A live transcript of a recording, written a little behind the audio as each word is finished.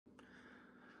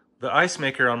The ice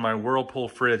maker on my Whirlpool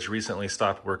fridge recently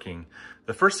stopped working.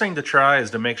 The first thing to try is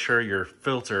to make sure your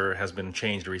filter has been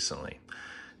changed recently.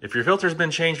 If your filter's been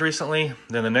changed recently,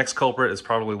 then the next culprit is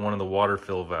probably one of the water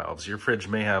fill valves. Your fridge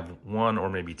may have one or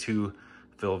maybe two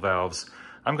fill valves.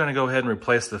 I'm gonna go ahead and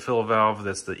replace the fill valve.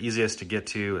 That's the easiest to get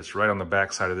to. It's right on the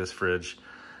back side of this fridge.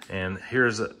 And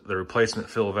here's the replacement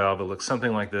fill valve. It looks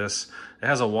something like this. It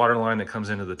has a water line that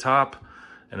comes into the top,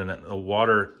 and then a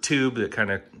water tube that kind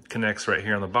of connects right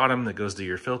here on the bottom that goes to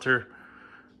your filter.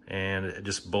 And it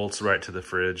just bolts right to the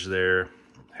fridge there.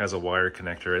 Has a wire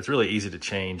connector. It's really easy to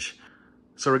change.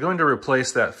 So we're going to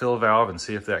replace that fill valve and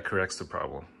see if that corrects the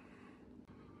problem.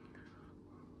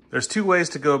 There's two ways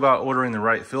to go about ordering the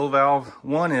right fill valve.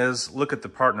 One is look at the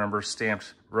part number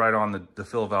stamped right on the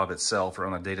fill valve itself or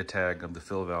on the data tag of the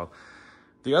fill valve.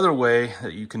 The other way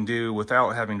that you can do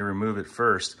without having to remove it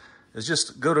first is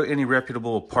just go to any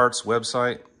reputable parts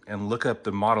website and look up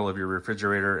the model of your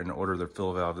refrigerator and order the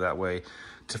fill valve that way.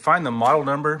 To find the model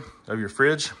number of your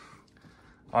fridge,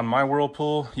 on my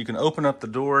Whirlpool, you can open up the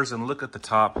doors and look at the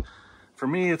top. For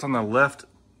me, it's on the left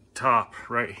top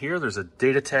right here. There's a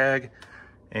data tag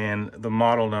and the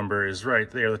model number is right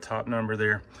there, the top number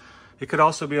there. It could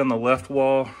also be on the left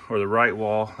wall or the right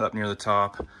wall up near the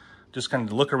top. Just kind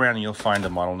of look around and you'll find the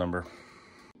model number.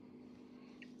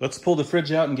 Let's pull the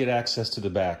fridge out and get access to the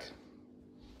back.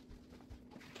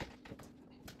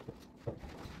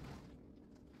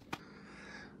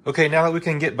 Okay, now that we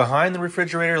can get behind the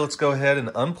refrigerator, let's go ahead and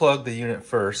unplug the unit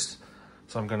first.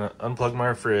 So I'm gonna unplug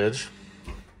my fridge.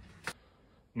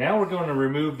 Now we're going to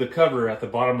remove the cover at the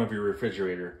bottom of your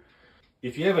refrigerator.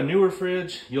 If you have a newer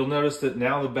fridge, you'll notice that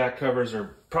now the back covers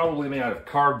are probably made out of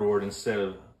cardboard instead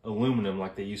of aluminum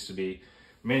like they used to be.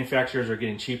 Manufacturers are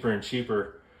getting cheaper and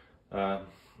cheaper.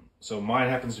 So mine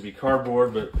happens to be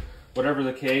cardboard, but whatever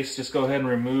the case, just go ahead and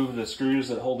remove the screws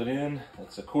that hold it in.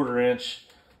 It's a 1/4 inch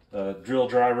drill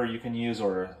driver you can use,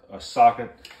 or a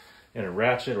socket and a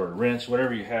ratchet or a wrench,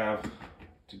 whatever you have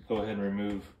to go ahead and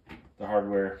remove the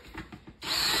hardware.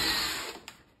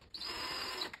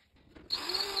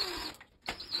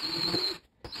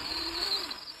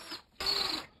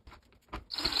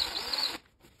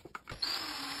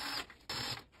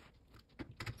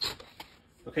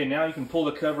 Okay, now you can pull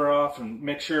the cover off and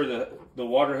make sure that the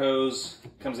water hose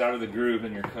comes out of the groove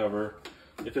in your cover.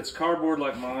 If it's cardboard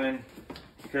like mine,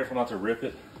 be careful not to rip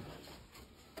it.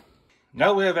 Now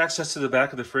that we have access to the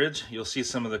back of the fridge, you'll see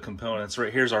some of the components.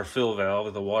 Right here's our fill valve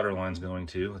that the water line's going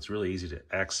to. It's really easy to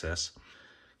access.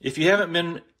 If you haven't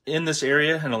been in this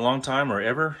area in a long time or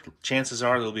ever, chances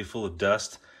are they'll be full of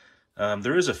dust.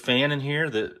 There is a fan in here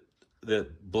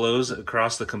that blows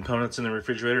across the components in the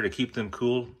refrigerator to keep them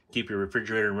cool, keep your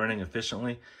refrigerator running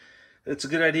efficiently. It's a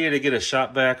good idea to get a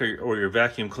shop vac or your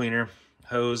vacuum cleaner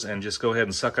hose and just go ahead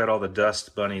and suck out all the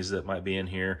dust bunnies that might be in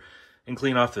here and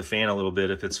clean off the fan a little bit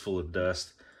if it's full of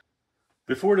dust.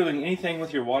 Before doing anything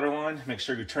with your water line, make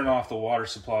sure you turn off the water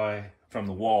supply from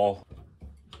the wall.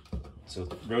 So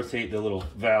rotate the little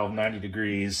valve 90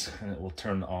 degrees and it will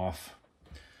turn off.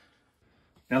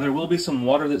 Now there will be some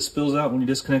water that spills out when you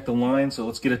disconnect the line, so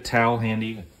let's get a towel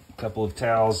handy, a couple of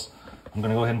towels. I'm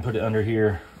gonna go ahead and put it under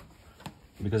here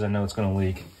because I know it's gonna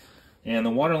leak. And the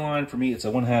water line for me, it's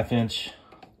a 1/2 inch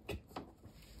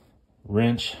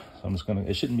wrench. So I'm just gonna,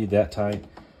 it shouldn't be that tight.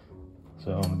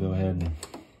 So I'm gonna go ahead and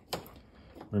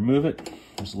remove it.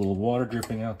 There's a little water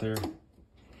dripping out there.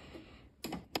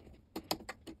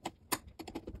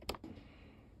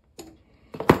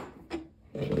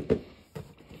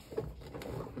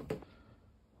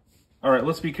 All right,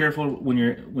 let's be careful when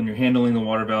you're handling the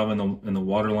water valve and the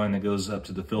water line that goes up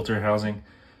to the filter housing.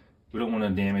 We don't want to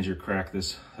damage or crack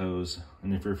this hose.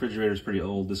 And if your refrigerator is pretty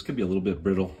old, this could be a little bit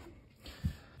brittle.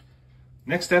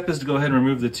 Next step is to go ahead and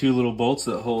remove the two little bolts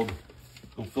that hold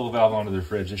the fill valve onto the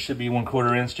fridge. It should be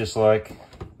 1/4 inch, just like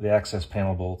the access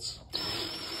panel bolts.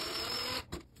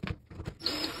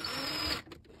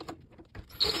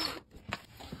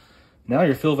 Now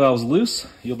your fill valve's loose.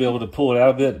 You'll be able to pull it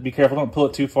out a bit. Be careful, don't pull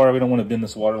it too far. We don't want to bend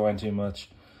this water line too much.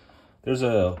 There's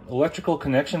a electrical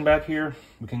connection back here.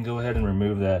 We can go ahead and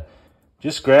remove that.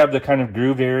 Just grab the kind of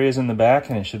grooved areas in the back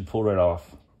and it should pull right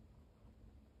off.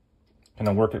 Kind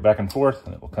of work it back and forth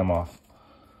and it will come off.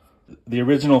 The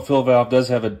original fill valve does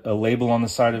have a label on the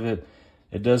side of it.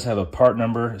 It does have a part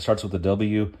number. It starts with a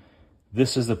W.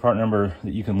 This is the part number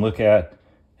that you can look at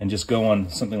and just go on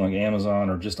something like Amazon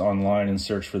or just online and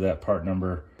search for that part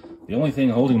number. The only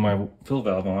thing holding my fill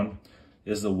valve on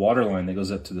is the water line that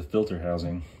goes up to the filter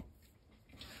housing.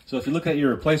 So if you look at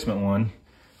your replacement one,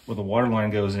 where the water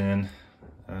line goes in,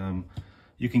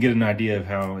 you can get an idea of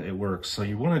how it works. So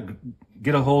you want to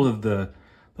get a hold of the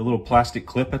the little plastic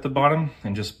clip at the bottom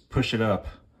and just push it up.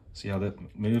 See how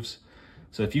that moves?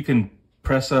 So if you can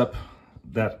press up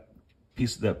that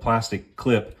piece of that plastic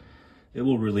clip, it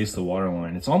will release the water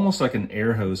line. It's almost like an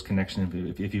air hose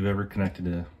connection if you've ever connected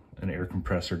an air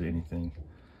compressor to anything.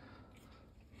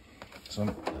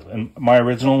 So, and my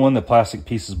original one, the plastic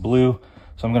piece is blue,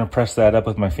 so I'm going to press that up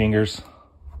with my fingers,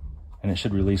 and it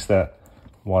should release that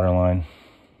water line.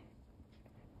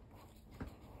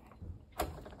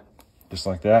 Just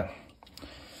like that.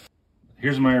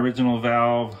 Here's my original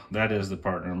valve. That is the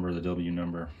part number, the W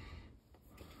number.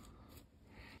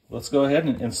 Let's go ahead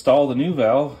and install the new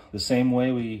valve the same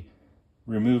way we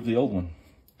removed the old one.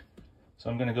 So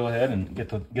I'm going to go ahead and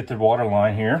get the water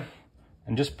line here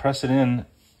and just press it in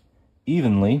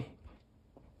evenly.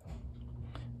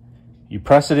 You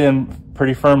press it in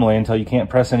pretty firmly until you can't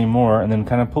press anymore, and then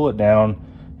kind of pull it down,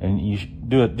 and you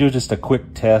do just a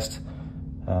quick test.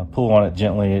 Pull on it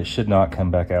gently. It should not come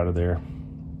back out of there.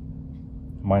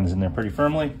 Mine's in there pretty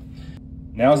firmly.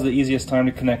 Now's the easiest time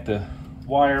to connect the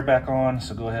wire back on,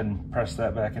 so go ahead and press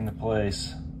that back into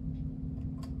place.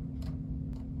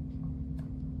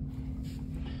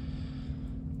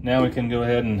 Now we can go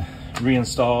ahead and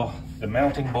reinstall the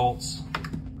mounting bolts.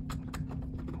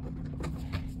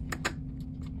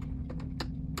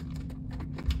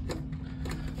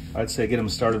 I'd say get them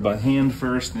started by hand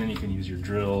first, and then you can use your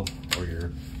drill or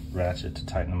your ratchet to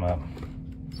tighten them up.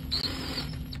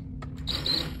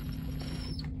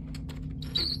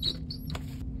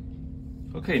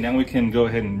 Okay, now we can go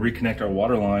ahead and reconnect our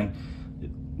water line.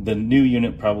 The new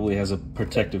unit probably has a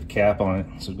protective cap on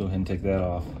it, so go ahead and take that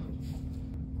off.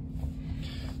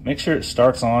 Make sure it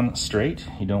starts on straight.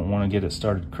 You don't want to get it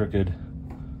started crooked.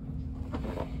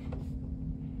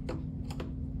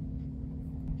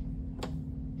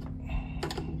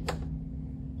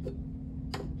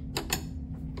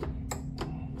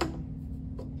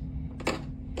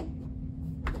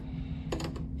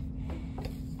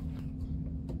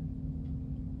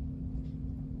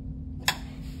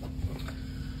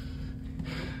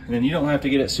 And then you don't have to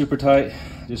get it super tight.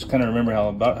 Just kind of remember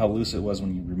about how loose it was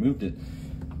when you removed it.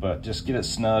 But just get it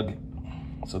snug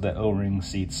so that O-ring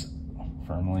seats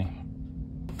firmly.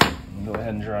 And go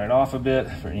ahead and dry it off a bit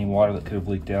for any water that could have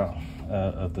leaked out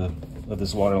of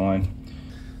this water line.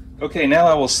 Okay, now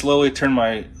I will slowly turn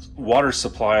my water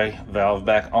supply valve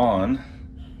back on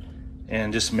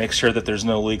and just make sure that there's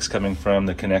no leaks coming from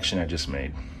the connection I just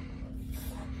made.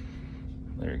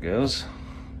 There it goes.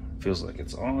 Feels like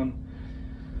it's on.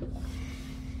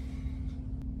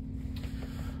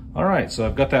 All right, so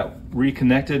I've got that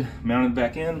reconnected, mounted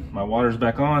back in. My water's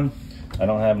back on. I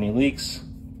don't have any leaks.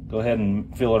 Go ahead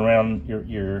and feel around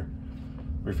your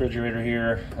refrigerator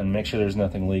here and make sure there's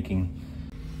nothing leaking.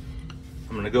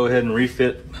 I'm gonna go ahead and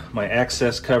refit my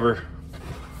access cover.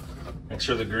 Make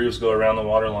sure the grooves go around the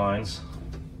water lines.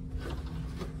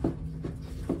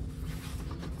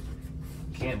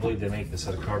 Can't believe they make this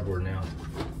out of cardboard now.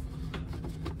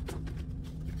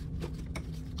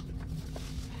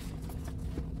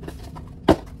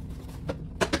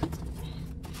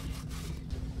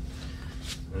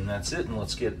 And that's it, and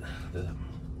let's get the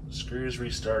screws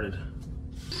restarted.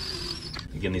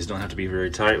 Again, these don't have to be very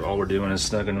tight. All we're doing is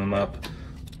snugging them up.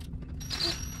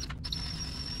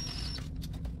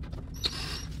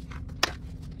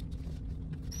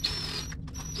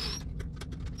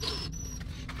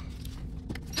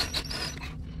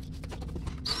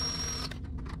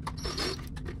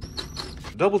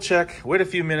 Double check, wait a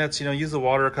few minutes, use the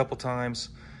water a couple times.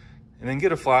 And then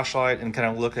get a flashlight and kind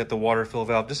of look at the water fill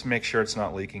valve. Just make sure it's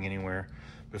not leaking anywhere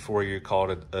before you call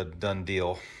it a done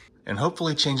deal. And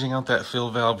hopefully changing out that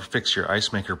fill valve will fix your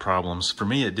ice maker problems. For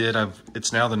me, it did.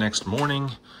 It's now the next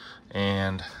morning,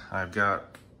 and I've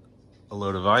got a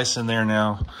load of ice in there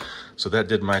now. So that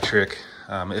did my trick.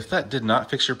 If that did not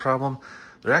fix your problem,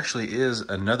 there actually is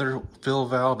another fill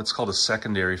valve. It's called a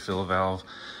secondary fill valve.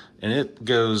 And it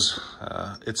goes,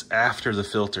 it's after the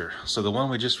filter. So the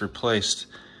one we just replaced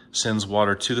sends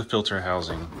water to the filter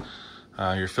housing.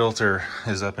 Your filter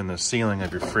is up in the ceiling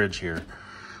of your fridge here.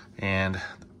 And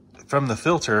from the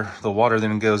filter, the water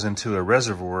then goes into a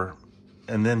reservoir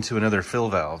and then to another fill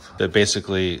valve that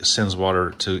basically sends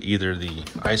water to either the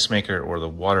ice maker or the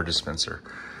water dispenser.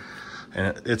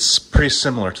 And it's pretty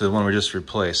similar to the one we just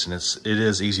replaced, and it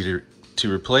is easy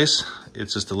to replace.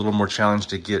 It's just a little more challenge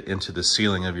to get into the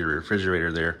ceiling of your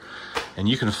refrigerator there. And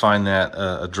you can find that,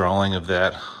 a drawing of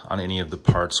that on any of the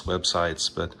parts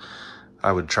websites, but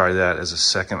I would try that as a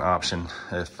second option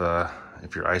if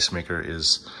your ice maker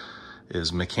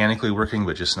is mechanically working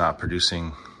but just not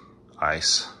producing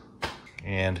ice.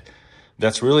 And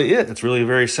that's really it. It's really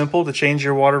very simple to change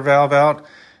your water valve out.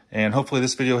 And hopefully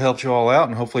this video helped you all out,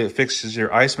 and hopefully it fixes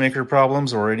your ice maker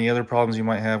problems or any other problems you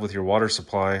might have with your water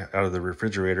supply out of the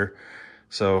refrigerator.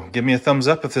 So give me a thumbs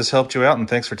up if this helped you out, and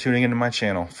thanks for tuning into my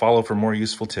channel. Follow for more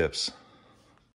useful tips.